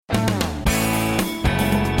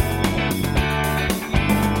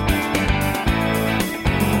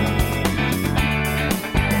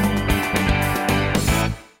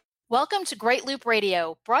Welcome to Great Loop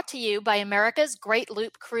Radio, brought to you by America's Great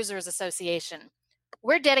Loop Cruisers Association.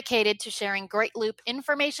 We're dedicated to sharing Great Loop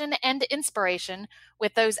information and inspiration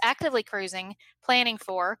with those actively cruising, planning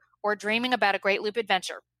for, or dreaming about a Great Loop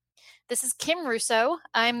adventure. This is Kim Russo.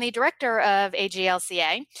 I'm the director of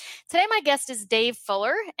AGLCA. Today my guest is Dave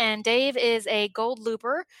Fuller, and Dave is a Gold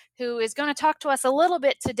Looper who is going to talk to us a little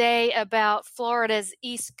bit today about Florida's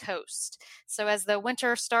East Coast. So as the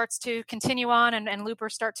winter starts to continue on and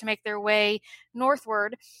loopers start to make their way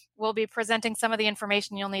northward, we'll be presenting some of the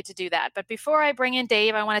information you'll need to do that. But before I bring in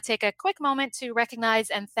Dave, I want to take a quick moment to recognize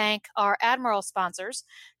and thank our Admiral sponsors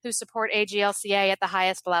who support AGLCA at the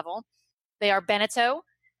highest level. They are Beneteau,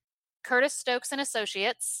 Curtis Stokes and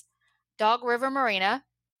Associates, Dog River Marina,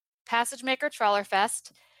 Passage Maker Trawler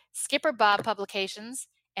Fest, Skipper Bob Publications,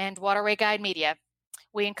 and Waterway Guide Media.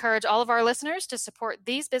 We encourage all of our listeners to support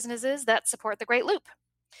these businesses that support the Great Loop.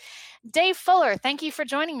 Dave Fuller, thank you for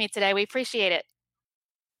joining me today. We appreciate it.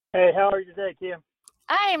 Hey, how are you today, Kim?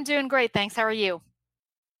 I am doing great, thanks. How are you?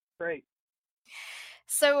 Great.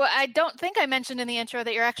 So I don't think I mentioned in the intro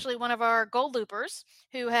that you're actually one of our Gold Loopers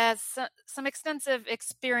who has some extensive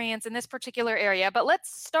experience in this particular area. But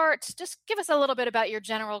let's start. Just give us a little bit about your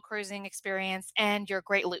general cruising experience and your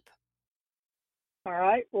Great Loop. All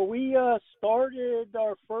right. Well, we started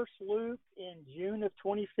our first loop in June of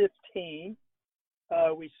 2015.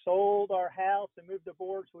 We sold our house and moved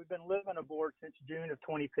aboard, so we've been living aboard since June of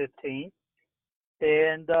 2015.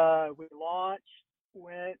 And we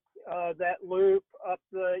went that loop up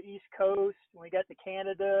the East Coast. When we got to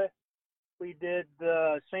Canada, we did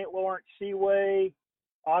the St. Lawrence Seaway,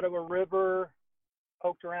 Ottawa River,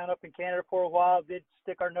 poked around up in Canada for a while, did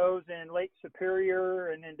stick our nose in Lake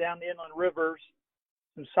Superior and then down the inland rivers.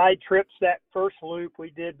 Some side trips that first loop.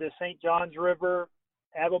 We did the St. Johns River,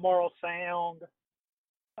 Albemarle Sound.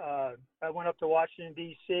 I went up to Washington,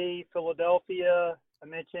 D.C., Philadelphia. I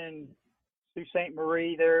mentioned Sault Ste.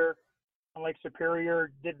 Marie there on Lake Superior,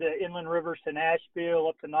 did the inland rivers to Nashville,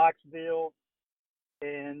 up to Knoxville.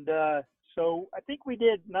 And so I think we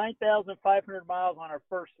did 9,500 miles on our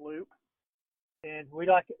first loop. And we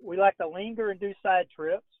like to linger and do side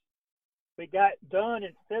trips. We got done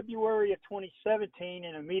in February of 2017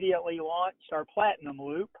 and immediately launched our Platinum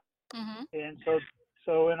Loop. Mm-hmm. And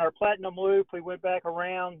so in our Platinum Loop, we went back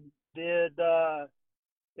around, did the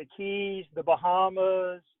Keys, the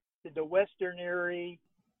Bahamas, did the Western Erie,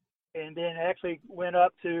 and then actually went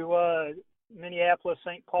up to Minneapolis,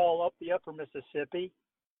 St. Paul, up the upper Mississippi,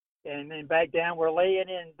 and then back down. We're laying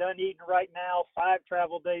in Dunedin right now, 5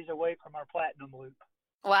 travel days away from our Platinum Loop.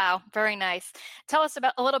 Wow, very nice. Tell us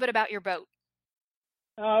a little bit about your boat.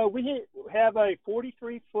 We have a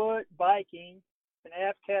 43-foot Viking, an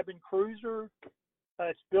aft cabin cruiser.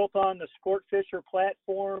 It's built on the Sport Fisher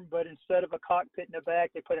platform, but instead of a cockpit in the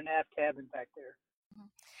back, they put an aft cabin back there.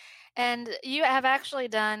 And you have actually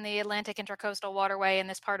done the Atlantic Intracoastal Waterway in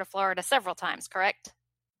this part of Florida several times, correct?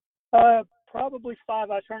 Probably 5.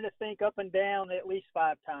 I was trying to think up and down at least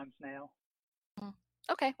 5 times now.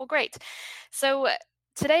 Okay, well, great. So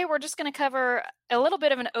today we're just going to cover a little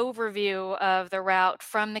bit of an overview of the route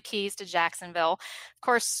from the Keys to Jacksonville. Of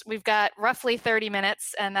course, we've got roughly 30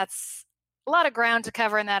 minutes, and that's a lot of ground to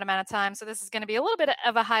cover in that amount of time. So this is going to be a little bit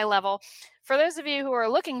of a high level. For those of you who are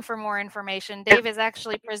looking for more information, Dave is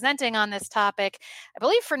actually presenting on this topic, I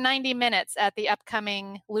believe, for 90 minutes at the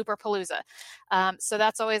upcoming Looperpalooza. So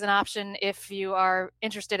that's always an option if you are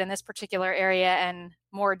interested in this particular area and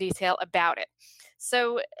more detail about it.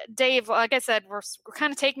 So, Dave, like I said, we're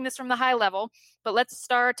kind of taking this from the high level, but let's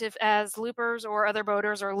start as loopers or other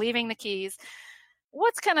boaters are leaving the Keys.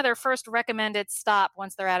 What's kind of their first recommended stop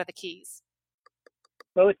once they're out of the Keys?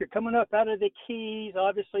 Well, if you're coming up out of the Keys,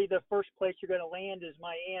 obviously the first place you're going to land is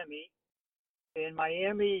Miami. And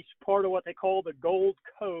Miami's part of what they call the Gold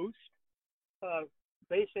Coast.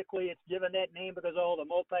 Basically, it's given that name because of all the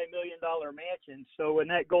multi-million-dollar mansions. So in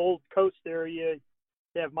that Gold Coast area,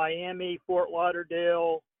 you have Miami, Fort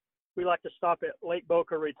Lauderdale. We like to stop at Lake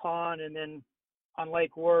Boca Raton, and then on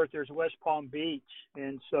Lake Worth, there's West Palm Beach.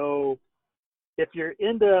 And so if you're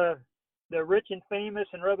into the rich and famous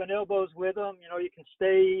and rubbing elbows with them, you can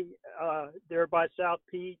stay there by South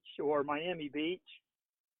Beach or Miami Beach.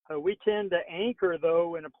 We tend to anchor,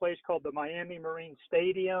 though, in a place called the Miami Marine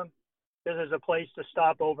Stadium. This is a place to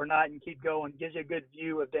stop overnight and keep going. Gives you a good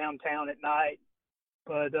view of downtown at night.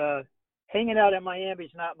 But hanging out in Miami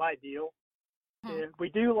is not my deal. We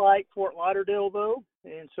do like Fort Lauderdale, though,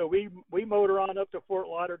 and so we motor on up to Fort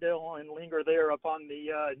Lauderdale and linger there up on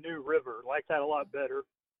the New River. Like that a lot better.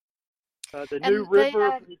 New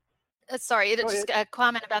River. Sorry, just a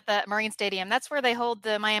comment about the Marine Stadium. That's where they hold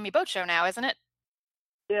the Miami Boat Show now, isn't it?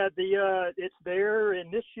 Yeah, it's there, and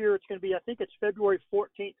this year it's going to be, I think it's February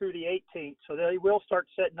 14th through the 18th. So they will start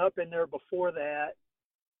setting up in there before that,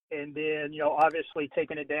 and then obviously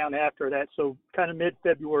taking it down after that. So kind of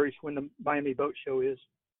mid-February is when the Miami Boat Show is.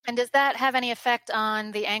 And does that have any effect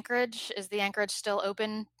on the anchorage? Is the anchorage still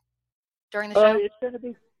open during the show? It's going to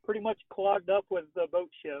be pretty much clogged up with the boat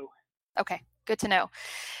show. Okay, good to know.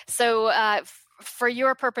 So for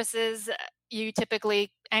your purposes, you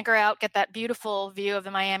typically anchor out, get that beautiful view of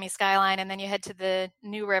the Miami skyline, and then you head to the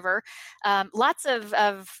New River. Lots of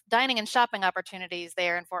dining and shopping opportunities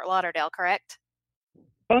there in Fort Lauderdale, correct?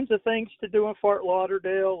 Tons of things to do in Fort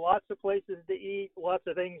Lauderdale, lots of places to eat, lots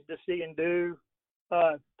of things to see and do.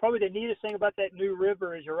 Probably the neatest thing about that New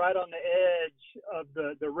River is you're right on the edge of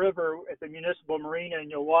the river at the Municipal Marina, and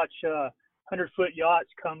you'll watch 100-foot yachts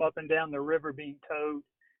come up and down the river being towed.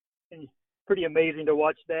 And it's pretty amazing to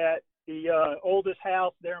watch that. The oldest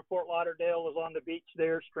house there in Fort Lauderdale is on the beach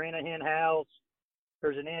there, Stranahan House.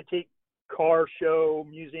 There's an antique car show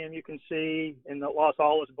museum you can see, and the Los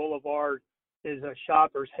Olas Boulevard is a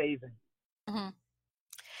shopper's haven. Mm-hmm.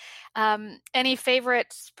 Any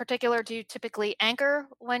favorites particular? Do you typically anchor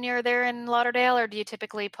when you're there in Lauderdale, or do you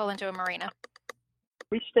typically pull into a marina?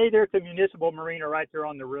 We stay there at the Municipal Marina right there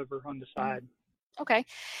on the river on the side. Okay.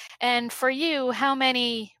 And for you, how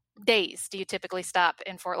many days do you typically stop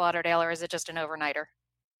in Fort Lauderdale, or is it just an overnighter?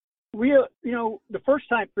 We, the first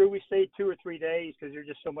time through, we stayed 2 or 3 days because there's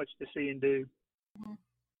just so much to see and do.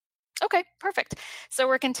 Okay, perfect. So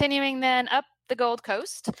we're continuing then up the Gold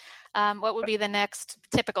Coast. What would be the next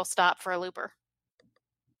typical stop for a looper?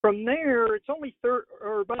 From there, it's only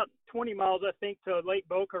about 20 miles, I think, to Lake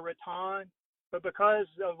Boca Raton. But because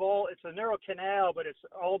of it's a narrow canal, but it's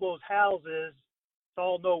all those houses, it's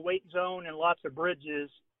all no wake zone and lots of bridges.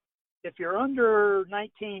 If you're under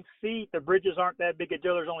 19 feet, the bridges aren't that big a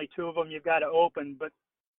deal. There's only 2 of them you've got to open. But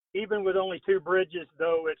even with only 2 bridges,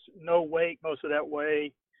 though, it's no wake most of that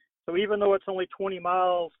way. So even though it's only 20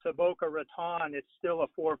 miles to Boca Raton, it's still a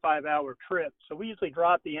 4 or 5 hour trip. So we usually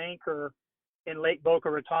drop the anchor in Lake Boca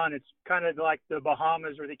Raton. It's kind of like the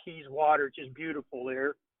Bahamas or the Keys water. It's just beautiful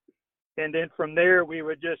there. And then from there, we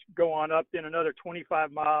would just go on up in another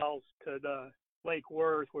 25 miles to the Lake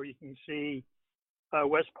Worth, where you can see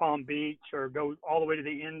West Palm Beach, or go all the way to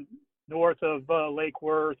the end north of Lake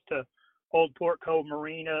Worth to Old Port Cove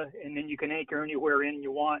Marina, and then you can anchor anywhere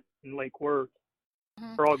you want in Lake Worth.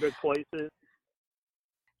 They're all good places.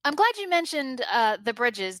 I'm glad you mentioned the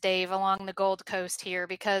bridges, Dave, along the Gold Coast here,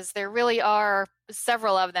 because there really are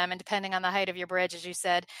several of them, and depending on the height of your bridge, as you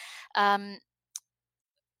said.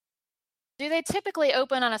 Do they typically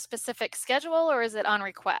open on a specific schedule, or is it on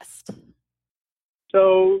request?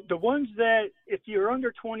 So the ones that, if you're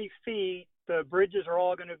under 20 feet, the bridges are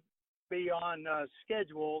all going to be on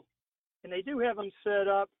schedule. And they do have them set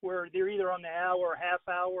up where they're either on the hour or half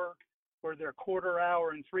hour, or they're quarter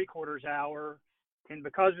hour and 3/4 hour. And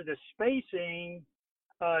because of the spacing,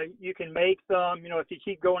 you can make them, if you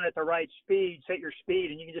keep going at the right speed, set your speed,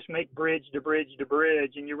 and you can just make bridge to bridge to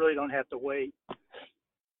bridge, and you really don't have to wait.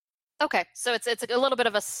 Okay, so it's a little bit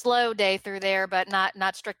of a slow day through there, but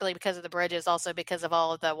not strictly because of the bridges, also because of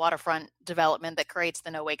all of the waterfront development that creates the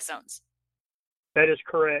no-wake zones. That is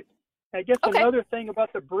correct. I guess another thing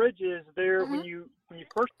about the bridges there, when you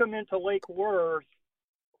first come into Lake Worth,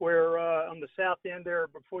 where on the south end there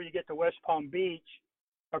before you get to West Palm Beach,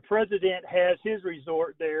 our president has his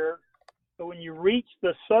resort there. So when you reach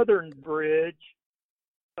the southern bridge,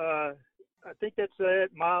 I think that's that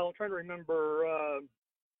mile, I'm trying to remember,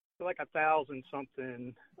 like 1,000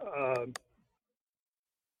 something.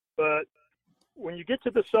 But when you get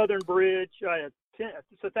to the southern bridge,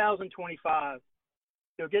 it's 1,025.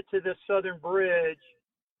 You'll get to this southern bridge,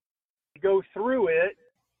 you go through it,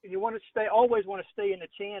 and you always want to stay in the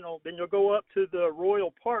channel. Then you'll go up to the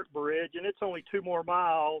Royal Park Bridge, and it's only 2 more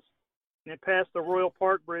miles. And then past the Royal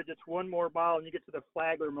Park Bridge, it's 1 more mile, and you get to the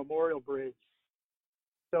Flagler Memorial Bridge.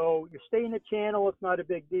 So you stay in the channel, it's not a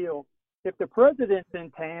big deal. If the president's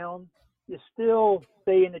in town, you still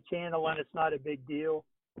stay in the channel, and it's not a big deal.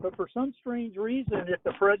 But for some strange reason, if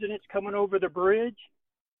the president's coming over the bridge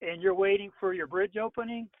and you're waiting for your bridge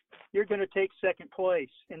opening, you're going to take second place,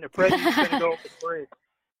 and the president's going to go over the bridge.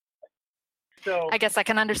 So I guess I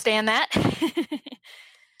can understand that.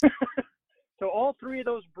 So all 3 of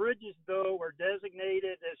those bridges, though, are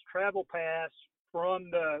designated as travel pass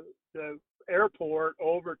from the airport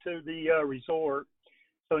over to the resort.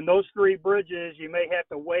 So in those 3 bridges, you may have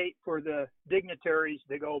to wait for the dignitaries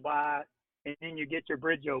to go by, and then you get your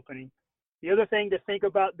bridge opening. The other thing to think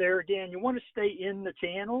about there, again, you want to stay in the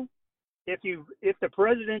channel. if the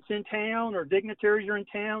president's in town or dignitaries are in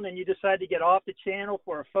town and you decide to get off the channel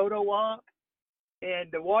for a photo walk,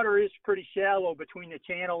 and the water is pretty shallow between the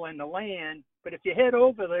channel and the land, but if you head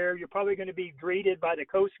over there, you're probably going to be greeted by the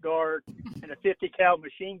Coast Guard and a 50 cal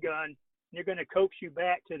machine gun, and they're going to coax you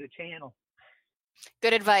back to the channel.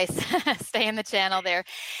 Good advice. Stay in the channel there.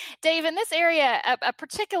 Dave, in this area,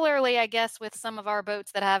 particularly, I guess, with some of our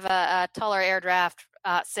boats that have a taller air draft,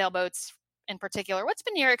 sailboats in particular, what's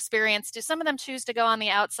been your experience? Do some of them choose to go on the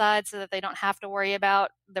outside so that they don't have to worry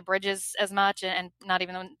about the bridges as much and not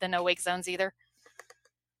even the no-wake zones either?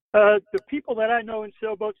 The people that I know in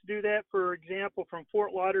sailboats do that. For example, from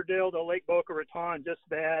Fort Lauderdale to Lake Boca Raton, just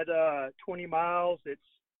that 20 miles, it's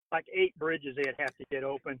like 8 bridges they'd have to get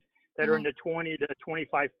open that are in the 20 to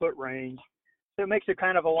 25 foot range. So it makes it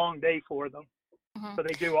kind of a long day for them. So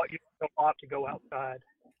they do opt to go outside.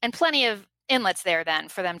 And plenty of inlets there then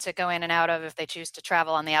for them to go in and out of if they choose to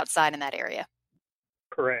travel on the outside in that area.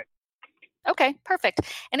 Correct. Okay, perfect.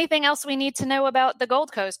 Anything else we need to know about the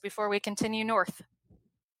Gold Coast before we continue north?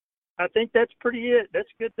 I think that's pretty it. That's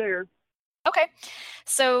good there. Okay.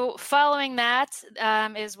 So following that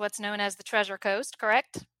is what's known as the Treasure Coast,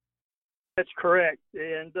 correct? That's correct.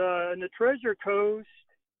 And in the Treasure Coast,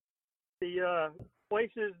 the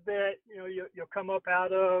places that you'll come up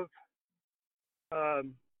out of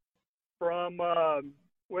from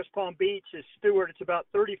West Palm Beach is Stewart. It's about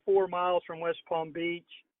 34 miles from West Palm Beach.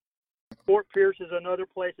 Fort Pierce is another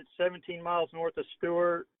place. It's 17 miles north of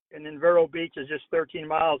Stewart. And then Vero Beach is just 13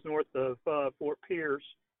 miles north of Fort Pierce.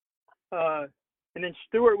 And then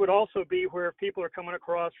Stewart would also be where people are coming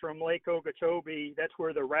across from Lake Okeechobee. That's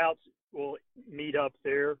where the routes will meet up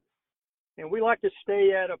there. And we like to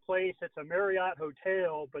stay at a place that's a Marriott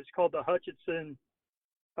hotel, but it's called the Hutchinson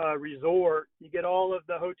Resort. You get all of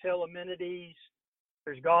the hotel amenities.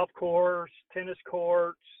 There's golf course, tennis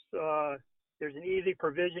courts. There's an easy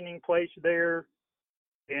provisioning place there.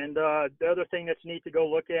 And the other thing that's neat to go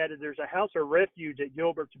look at is there's a house of refuge at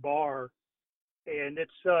Gilbert's Bar. And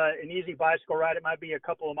it's an easy bicycle ride. It might be a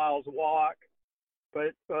couple of miles walk.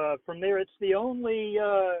 But from there, it's the only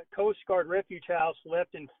Coast Guard refuge house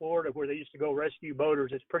left in Florida where they used to go rescue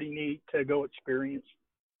boaters. It's pretty neat to go experience.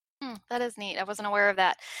 That is neat. I wasn't aware of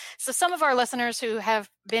that. So some of our listeners who have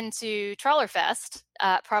been to Trawler Fest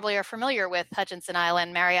probably are familiar with Hutchinson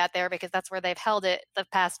Island Marriott there because that's where they've held it the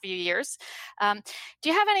past few years. Do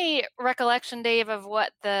you have any recollection, Dave, of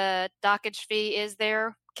what the dockage fee is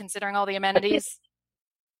there, considering all the amenities?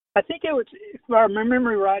 I think it was, if I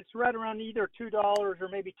remember right, it's right around either $2 or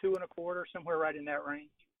maybe $2.25, somewhere right in that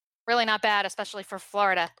range. Really not bad, especially for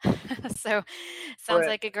Florida. So sounds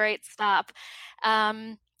like a great stop.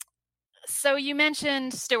 So you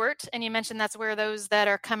mentioned Stewart, and you mentioned that's where those that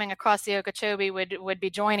are coming across the Okeechobee would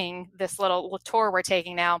be joining this little tour we're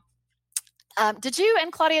taking now. Did you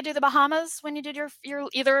and Claudia do the Bahamas when you did your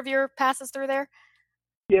either of your passes through there?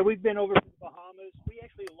 Yeah, we've been over to the Bahamas. We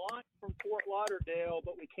actually launched from Fort Lauderdale,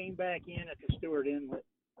 but we came back in at the Stewart Inlet.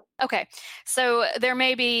 Okay, so there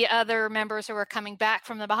may be other members who are coming back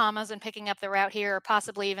from the Bahamas and picking up the route here, or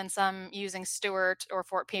possibly even some using Stewart or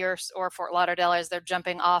Fort Pierce or Fort Lauderdale as their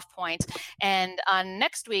jumping off point. And on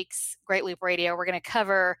next week's Great Loop Radio, we're going to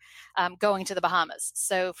cover going to the Bahamas.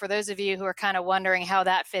 So for those of you who are kind of wondering how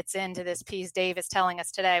that fits into this piece Dave is telling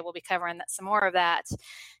us today, we'll be covering some more of that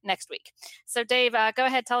next week. So Dave, go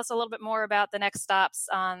ahead, tell us a little bit more about the next stops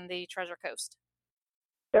on the Treasure Coast.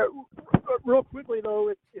 Real quickly, though,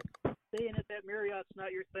 if staying at that Marriott's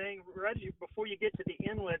not your thing, right before you get to the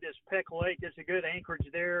inlet is Peck Lake. There's a good anchorage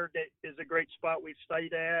there that is a great spot we've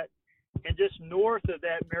stayed at. And just north of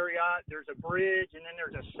that Marriott, there's a bridge, and then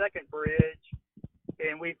there's a second bridge.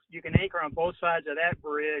 And you can anchor on both sides of that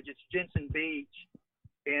bridge. It's Jensen Beach.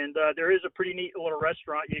 And there is a pretty neat little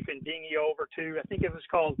restaurant you can dinghy over to. I think it was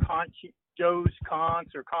called Joe's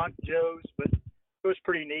Conch or Conch Joe's, but it was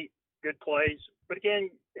pretty neat. Good place. But again,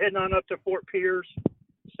 heading on up to Fort Pierce,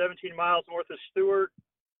 17 miles north of Stewart.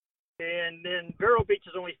 And then Vero Beach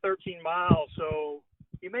is only 13 miles, so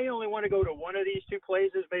you may only want to go to one of these two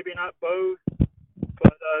places, maybe not both,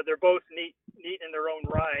 but they're both neat in their own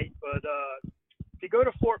right. But if you go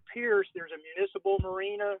to Fort Pierce, there's a municipal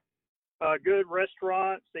marina, good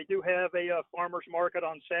restaurants. They do have a farmer's market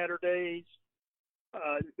on Saturdays.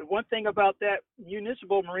 The one thing about that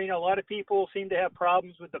municipal marina, a lot of people seem to have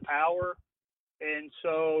problems with the power. And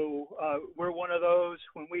so we're one of those.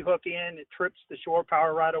 When we hook in, it trips the shore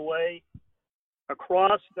power right away.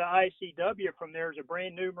 Across the ICW from there is a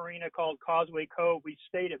brand new marina called Causeway Cove. We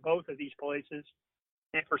stayed at both of these places.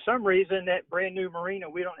 And for some reason, that brand new marina,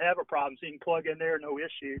 we don't have a problem. So you can plug in there, no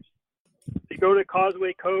issues. If you go to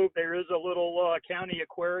Causeway Cove, there is a little county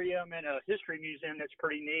aquarium and a history museum that's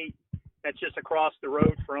pretty neat. That's just across the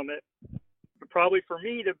road from it. But probably for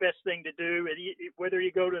me, the best thing to do, whether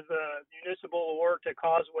you go to the municipal or to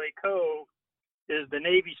Causeway Cove, is the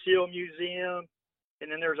Navy SEAL Museum,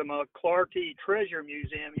 and then there's a McClarty Treasure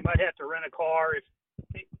Museum. You might have to rent a car.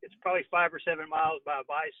 It's probably 5 or 7 miles by a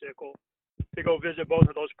bicycle to go visit both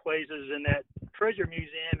of those places. And that Treasure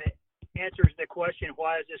Museum, it answers the question,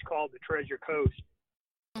 why is this called the Treasure Coast?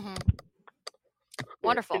 Mm-hmm.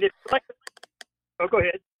 Wonderful. Go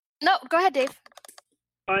ahead. No, go ahead, Dave.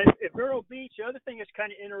 At Vero Beach, the other thing that's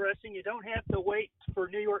kind of interesting, you don't have to wait for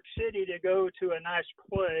New York City to go to a nice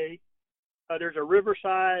play. There's a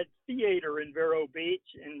Riverside Theater in Vero Beach,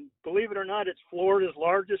 and believe it or not, it's Florida's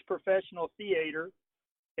largest professional theater.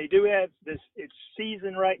 They do have it's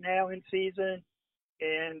season right now, in season,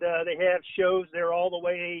 and they have shows there all the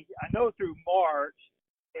way, I know, through March,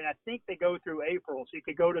 and I think they go through April. So you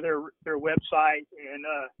could go to their website and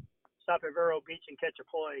stop at Vero Beach and catch a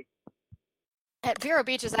play. At Vero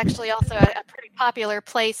Beach is actually also a pretty popular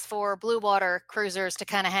place for blue water cruisers to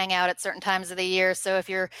kind of hang out at certain times of the year. So if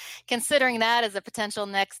you're considering that as a potential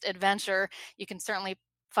next adventure, you can certainly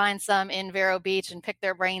find some in Vero Beach and pick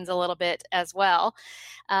their brains a little bit as well.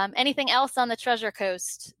 Anything else on the Treasure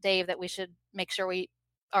Coast, Dave, that we should make sure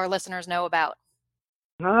our listeners know about?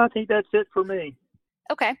 No, I think that's it for me.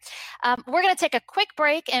 Okay. We're going to take a quick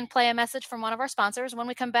break and play a message from one of our sponsors. When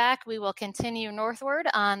we come back, we will continue northward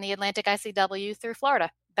on the Atlantic ICW through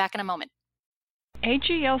Florida. Back in a moment.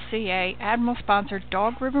 AGLCA Admiral-sponsored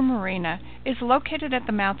Dog River Marina is located at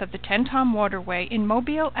the mouth of the Tenn-Tom Waterway in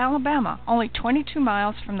Mobile, Alabama, only 22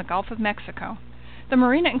 miles from the Gulf of Mexico. The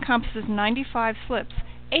marina encompasses 95 slips,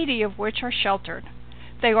 80 of which are sheltered.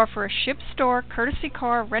 They offer a ship store, courtesy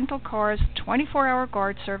car, rental cars, 24-hour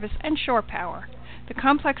guard service, and shore power. The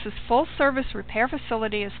complex's full-service repair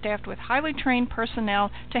facility is staffed with highly trained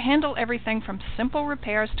personnel to handle everything from simple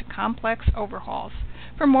repairs to complex overhauls.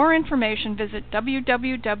 For more information, visit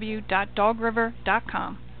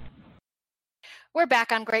www.dogriver.com. We're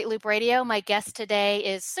back on Great Loop Radio. My guest today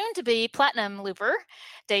is soon-to-be Platinum Looper,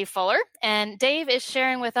 Dave Fuller. And Dave is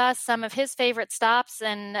sharing with us some of his favorite stops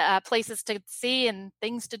and places to see and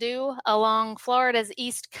things to do along Florida's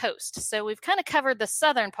East Coast. So we've kind of covered the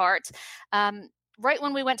southern part. Right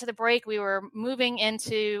when we went to the break, we were moving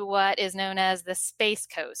into what is known as the Space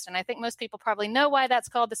Coast. And I think most people probably know why that's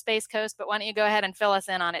called the Space Coast, but why don't you go ahead and fill us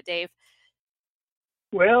in on it, Dave?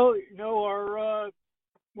 Well,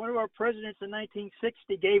 one of our presidents in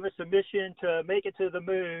 1960 gave us a mission to make it to the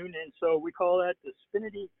moon, and so we call that the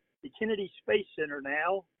Kennedy Space Center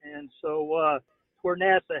now. And so it's where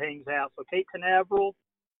NASA hangs out. So Cape Canaveral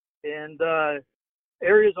and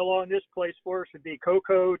areas along this place for us would be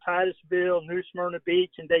Cocoa, Titusville, New Smyrna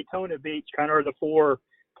Beach, and Daytona Beach, kind of are the four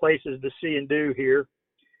places to see and do here.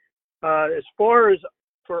 As far as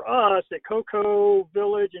for us at Cocoa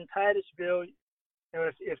Village and Titusville,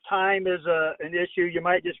 if time is an issue, you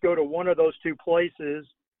might just go to one of those two places.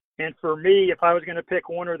 And for me, if I was going to pick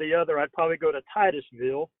one or the other, I'd probably go to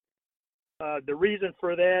Titusville. The reason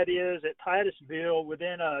for that is at Titusville,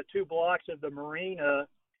 within 2 blocks of the marina,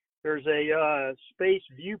 there's a space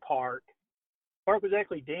view park. The park was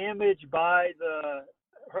actually damaged by a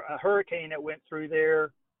hurricane that went through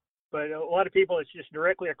there, but a lot of people, it's just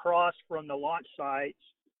directly across from the launch sites.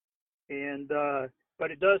 And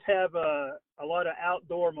but it does have a lot of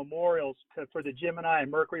outdoor memorials for the Gemini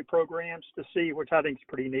and Mercury programs to see, which I think is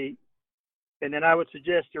pretty neat. And then I would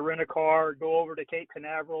suggest you rent a car, go over to Cape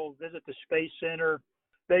Canaveral, visit the Space Center.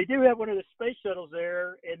 They do have one of the space shuttles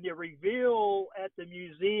there, and the reveal at the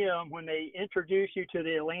museum when they introduce you to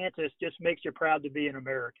the Atlantis just makes you proud to be an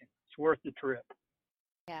American. It's worth the trip.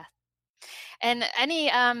 Yeah. And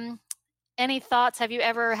any thoughts? Have you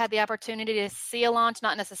ever had the opportunity to see a launch,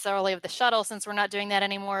 not necessarily of the shuttle since we're not doing that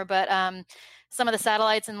anymore, but some of the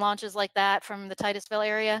satellites and launches like that from the Titusville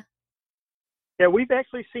area? Yeah, we've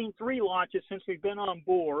actually seen 3 launches since we've been on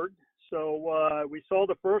board. So we saw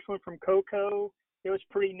the first one from Cocoa. It was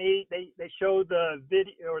pretty neat. They showed the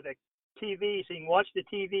video or the TV, so you can watch the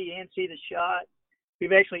TV and see the shot.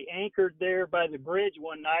 We've actually anchored there by the bridge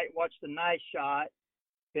one night, watched the nice shot.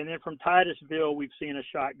 And then from Titusville, we've seen a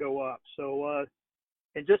shot go up. So,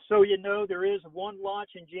 and just so you know, there is one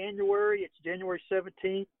launch in January. It's January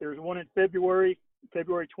 17th. There's one in February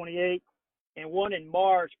 28th, and one in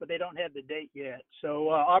March, but they don't have the date yet.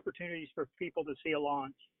 So opportunities for people to see a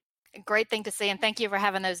launch. Great thing to see, and thank you for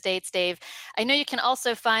having those dates, Dave. I know you can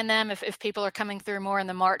also find them if people are coming through more in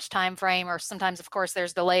the March timeframe, or sometimes, of course,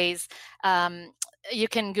 there's delays. you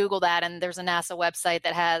can Google that, and there's a NASA website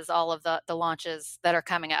that has all of the launches that are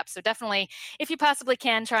coming up. So definitely, if you possibly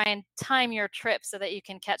can, try and time your trip so that you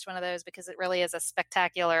can catch one of those, because it really is a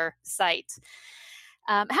spectacular sight.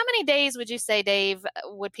 How many days would you say, Dave,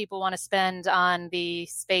 would people want to spend on the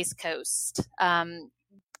Space Coast?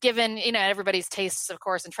 Given, everybody's tastes, of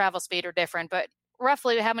course, and travel speed are different, but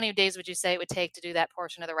roughly how many days would you say it would take to do that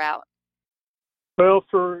portion of the route? Well,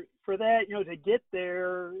 for that, to get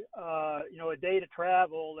there, a day to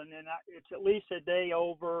travel, and then it's at least a day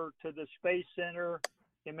over to the Space Center,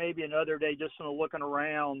 and maybe another day just looking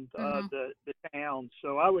around the town.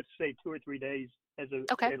 So I would say 2 or 3 days at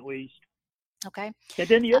least. Okay. And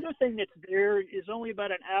then the other thing that's there is only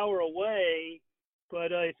about an hour away,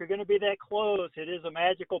 but if you're going to be that close, it is a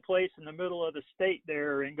magical place in the middle of the state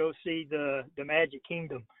there, and go see the Magic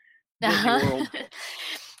Kingdom, Disney World.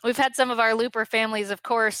 We've had some of our Looper families, of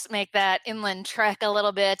course, make that inland trek a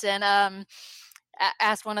little bit, and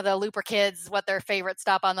asked one of the Looper kids what their favorite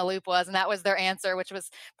stop on the Loop was, and that was their answer, which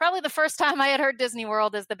was probably the first time I had heard Disney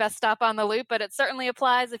World is the best stop on the Loop, but it certainly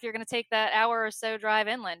applies if you're going to take that hour or so drive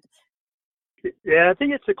inland. Yeah, I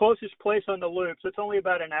think it's the closest place on the Loop, so it's only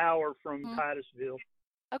about an hour from Titusville.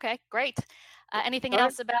 Okay, great. Anything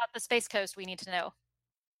else about the Space Coast we need to know?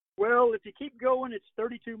 Well, if you keep going, it's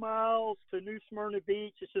 32 miles to New Smyrna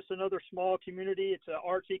Beach. It's just another small community. It's an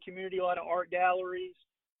artsy community, a lot of art galleries.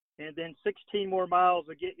 And then 16 more miles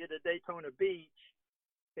will get you to Daytona Beach.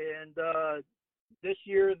 And this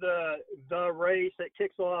year, the race that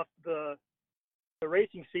kicks off the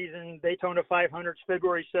racing season, Daytona 500, is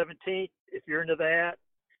February 17th, if you're into that.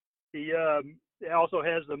 It also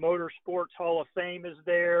has the Motorsports Hall of Fame is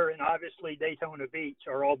there, and obviously Daytona Beach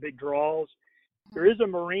are all big draws. There is a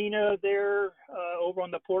marina there over on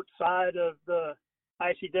the port side of the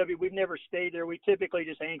ICW. We've never stayed there. We typically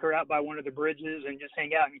just anchor out by one of the bridges and just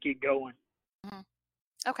hang out and keep going.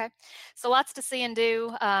 Okay. So lots to see and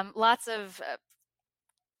do. Lots of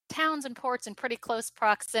towns and ports in pretty close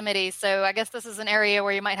proximity. So I guess this is an area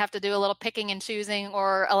where you might have to do a little picking and choosing,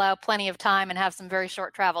 or allow plenty of time and have some very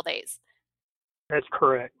short travel days. That's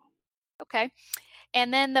correct. Okay.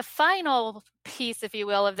 And then the final piece, if you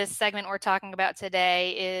will, of this segment we're talking about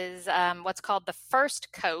today is what's called the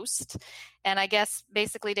First Coast. And I guess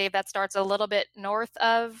basically, Dave, that starts a little bit north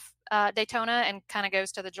of Daytona and kind of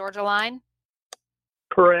goes to the Georgia line.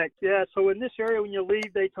 Correct. Yeah. So in this area, when you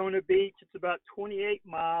leave Daytona Beach, it's about 28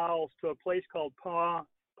 miles to a place called Palm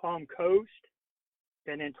Coast,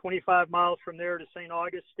 and then 25 miles from there to St.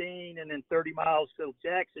 Augustine, and then 30 miles to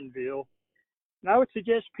Jacksonville. And I would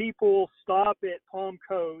suggest people stop at Palm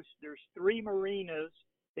Coast. There's 3 marinas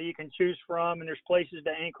that you can choose from, and there's places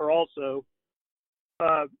to anchor also.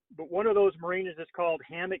 But one of those marinas is called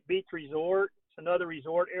Hammock Beach Resort. It's another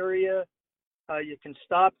resort area. You can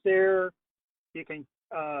stop there. You can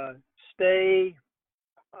stay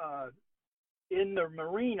in the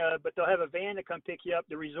marina, but they'll have a van to come pick you up.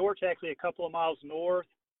 The resort's actually a couple of miles north,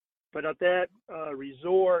 but at that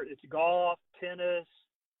resort, it's golf, tennis,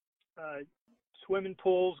 swimming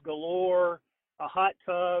pools galore, a hot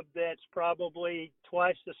tub that's probably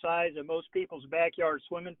twice the size of most people's backyard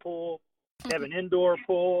swimming pool. They have an indoor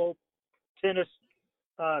pool, tennis,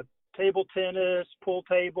 table tennis, pool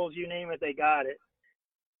tables, you name it, they got it.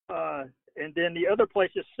 And then the other place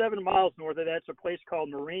is 7 miles north of that. It's a place called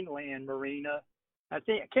Marineland Marina. I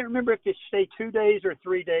can't remember if you stay 2 days or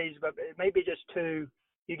 3 days, but maybe just 2.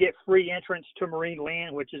 You get free entrance to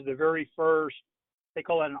Marineland, which is the very first. They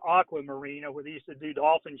call it an aqua marina, where they used to do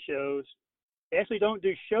dolphin shows. They actually don't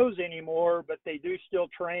do shows anymore, but they do still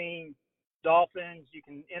train dolphins. You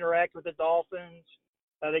can interact with the dolphins.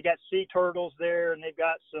 They got sea turtles there, and they've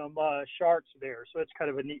got some sharks there. So it's kind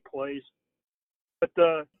of a neat place. But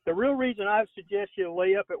the real reason I suggest you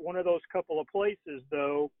lay up at one of those couple of places,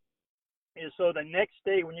 though, is so the next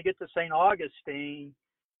day when you get to St. Augustine,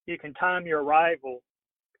 you can time your arrival.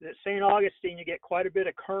 At St. Augustine, you get quite a bit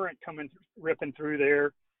of current ripping through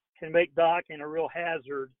there, can make docking a real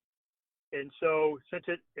hazard. And so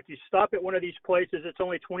if you stop at one of these places, it's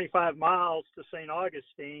only 25 miles to St.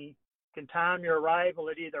 Augustine, you can time your arrival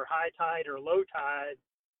at either high tide or low tide.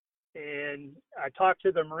 And I talked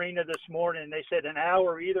to the marina this morning, and they said an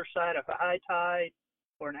hour either side of high tide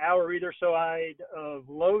or an hour either side of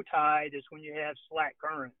low tide is when you have slack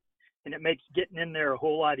current, and it makes getting in there a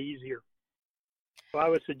whole lot easier. So I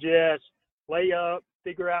would suggest lay up,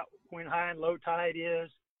 figure out when high and low tide is,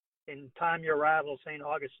 and time your arrival to St.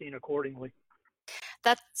 Augustine accordingly.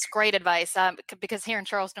 That's great advice, because here in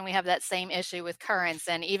Charleston, we have that same issue with currents.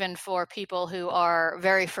 And even for people who are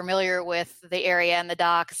very familiar with the area and the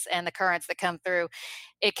docks and the currents that come through,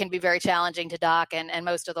 it can be very challenging to dock. And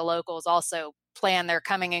most of the locals also plan their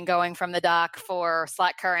coming and going from the dock for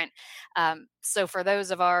slack current. So for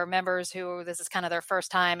those of our members who this is kind of their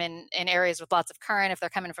first time in areas with lots of current, if they're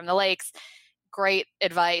coming from the lakes, great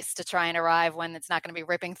advice to try and arrive when it's not going to be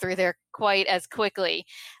ripping through there quite as quickly.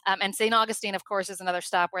 And St. Augustine, of course, is another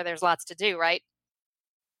stop where there's lots to do, right?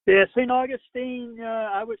 Yeah, St. Augustine,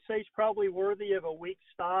 I would say is probably worthy of a week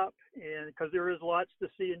stop, and because there is lots to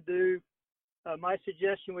see and do. My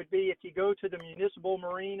suggestion would be if you go to the municipal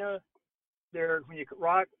marina, there when you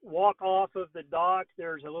walk off of the dock,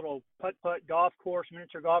 there's a little putt-putt golf course,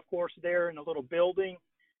 miniature golf course there in a little building,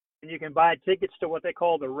 and you can buy tickets to what they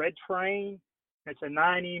call the Red Train. It's a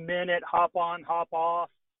 90-minute hop on, hop off.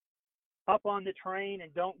 Hop on the train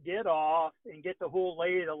and don't get off and get the whole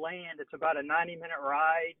lay of the land. It's about a 90-minute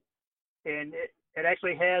ride, and it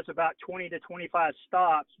actually has about 20 to 25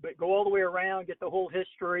 stops, but go all the way around, get the whole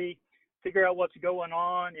history, figure out what's going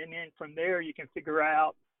on, and then from there you can figure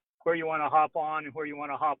out where you want to hop on and where you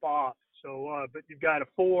want to hop off. So, but you've got a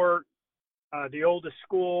fort, the oldest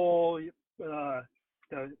school, the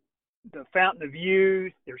Fountain of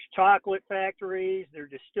Youth, there's chocolate factories,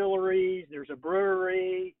 there's distilleries, there's a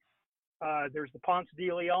brewery, there's the Ponce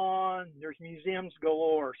de Leon, there's museums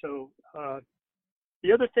galore. So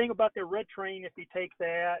the other thing about the Red Train, if you take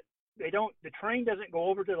that, the train doesn't go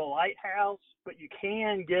over to the lighthouse, but you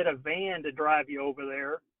can get a van to drive you over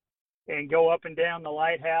there and go up and down the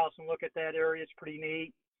lighthouse and look at that area. It's pretty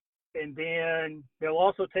neat. And then they'll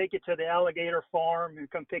also take you to the alligator farm and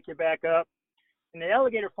come pick you back up. And the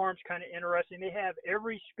alligator farm's kind of interesting. They have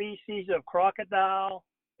every species of crocodile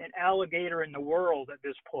and alligator in the world at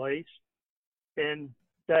this place. And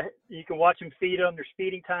you can watch them feed them. There's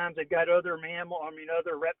feeding times. They've got other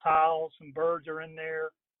other reptiles and birds are in there.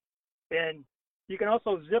 And you can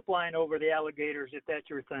also zip line over the alligators if that's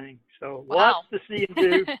your thing. So Wow. Lots to see and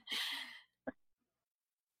do.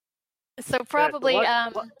 So probably,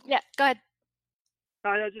 yeah, go ahead.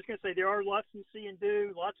 I was just going to say there are lots to see and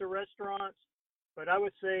do, lots of restaurants, but I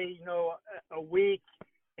would say, a week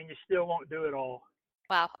and you still won't do it all.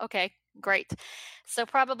 Wow. Okay, great. So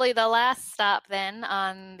probably the last stop then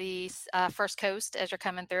on the First Coast as you're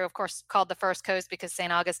coming through, of course, called the First Coast because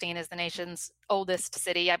St. Augustine is the nation's oldest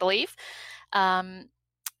city, I believe,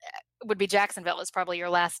 would be Jacksonville is probably your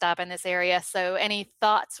last stop in this area. So any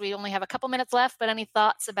thoughts? We only have a couple minutes left, but any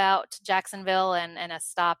thoughts about Jacksonville and a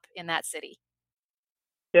stop in that city?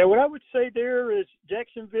 Yeah, what I would say there is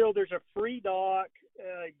Jacksonville, there's a free dock,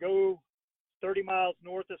 go 30 miles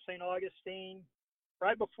north of St. Augustine.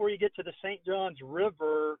 Right before you get to the St. Johns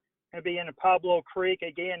River and be in a Pablo Creek,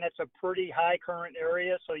 again, that's a pretty high current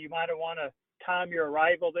area, so you might want to time your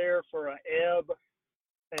arrival there for an ebb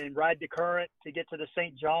and ride the current to get to the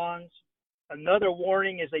St. Johns. Another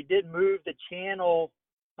warning is they did move the channel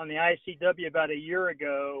on the ICW about a year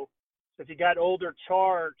ago. So if you got older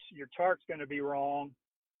charts, your chart's going to be wrong.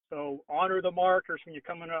 So honor the markers when you're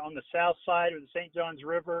coming on the south side of the St. Johns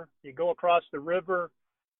River. You go across the river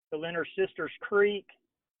to Leonard Sisters Creek.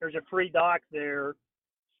 There's a free dock there.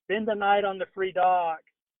 Spend the night on the free dock.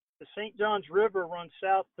 The St. Johns River runs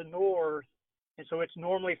south to north, and so it's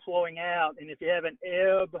normally flowing out. And if you have an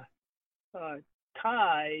ebb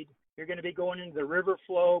tide, you're going to be going into the river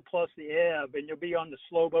flow plus the ebb, and you'll be on the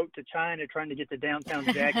slow boat to China trying to get to downtown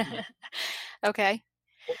Jacksonville. Okay.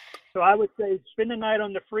 So I would say spend the night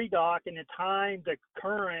on the free dock and the time the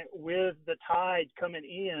current with the tide coming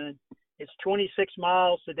in. It's 26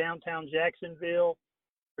 miles to downtown Jacksonville.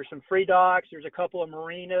 There's some free docks. There's a couple of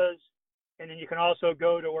marinas. And then you can also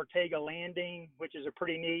go to Ortega Landing, which is a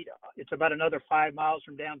pretty neat, it's about another 5 miles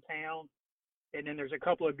from downtown. And then there's a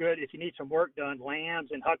couple of good, if you need some work done,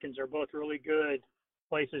 Lambs and Huckins are both really good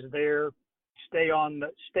places there. Stay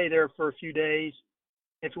there for a few days.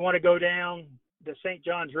 If you want to go down the St.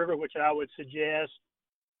 Johns River, which I would suggest,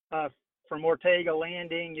 from Ortega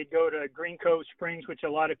Landing, you'd go to Green Cove Springs, which a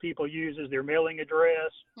lot of people use as their mailing address.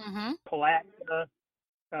 Mm-hmm. Palatka.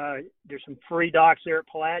 There's some free docks there at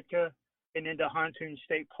Palatka, and then to Huntoon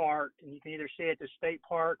State Park. And you can either stay at the state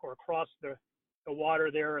park or across the water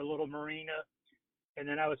there, a little marina. And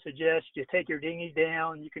then I would suggest you take your dinghy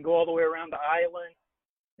down. You can go all the way around the island.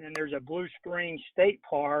 And then there's a Blue Springs State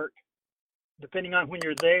Park. Depending on when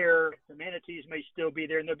you're there, the manatees may still be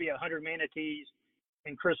there, and there'll be 100 manatees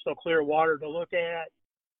in crystal clear water to look at.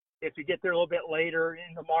 If you get there a little bit later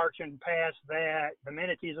into March and past that, the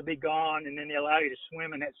manatees will be gone, and then they allow you to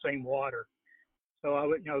swim in that same water. So I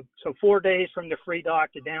would, so 4 days from the free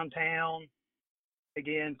dock to downtown,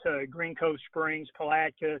 again to Green Cove Springs,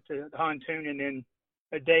 Palatka to Huntoon, and then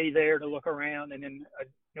a day there to look around, and then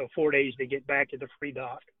 4 days to get back to the free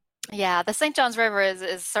dock. Yeah, the St. Johns River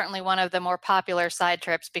is certainly one of the more popular side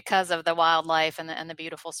trips because of the wildlife and the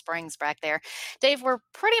beautiful springs back there. Dave, we're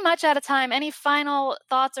pretty much out of time. Any final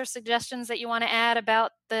thoughts or suggestions that you want to add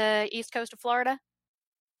about the East Coast of Florida?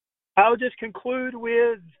 I'll just conclude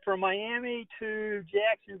with from Miami to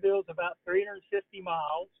Jacksonville is about 350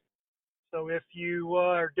 miles. So if you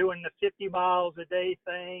are doing the 50 miles a day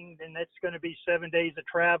thing, then that's going to be 7 days of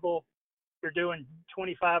travel. If you're doing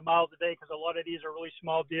 25 miles a day, because a lot of these are really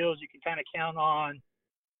small deals, you can kind of count on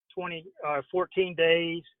 14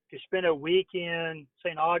 days. If you spend a week in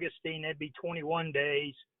St. Augustine, that'd be 21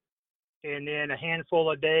 days. And then a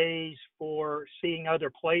handful of days for seeing other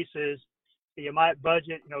places. So you might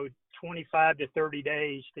budget, 25 to 30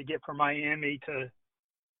 days to get from Miami to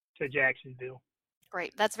Jacksonville.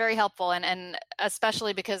 Great. That's very helpful. And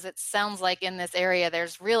especially because it sounds like in this area,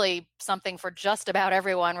 there's really something for just about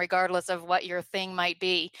everyone, regardless of what your thing might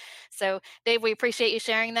be. So, Dave, we appreciate you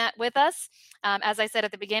sharing that with us. As I said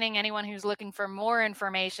at the beginning, anyone who's looking for more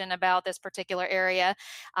information about this particular area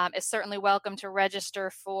is certainly welcome to register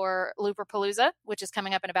for Looperpalooza, which is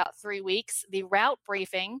coming up in about 3 weeks. The route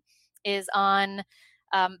briefing is on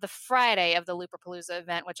the Friday of the Looperpalooza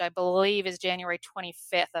event, which I believe is January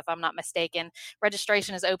 25th, if I'm not mistaken.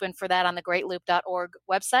 Registration is open for that on the greatloop.org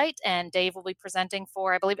website, and Dave will be presenting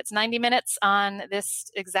for, I believe it's 90 minutes on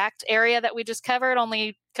this exact area that we just covered.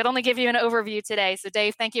 Could only give you an overview today. So,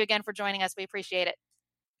 Dave, thank you again for joining us. We appreciate it.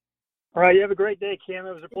 All right. You have a great day, Kim.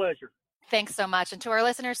 It was a pleasure. Thanks so much. And to our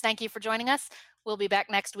listeners, thank you for joining us. We'll be back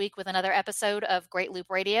next week with another episode of Great Loop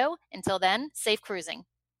Radio. Until then, safe cruising.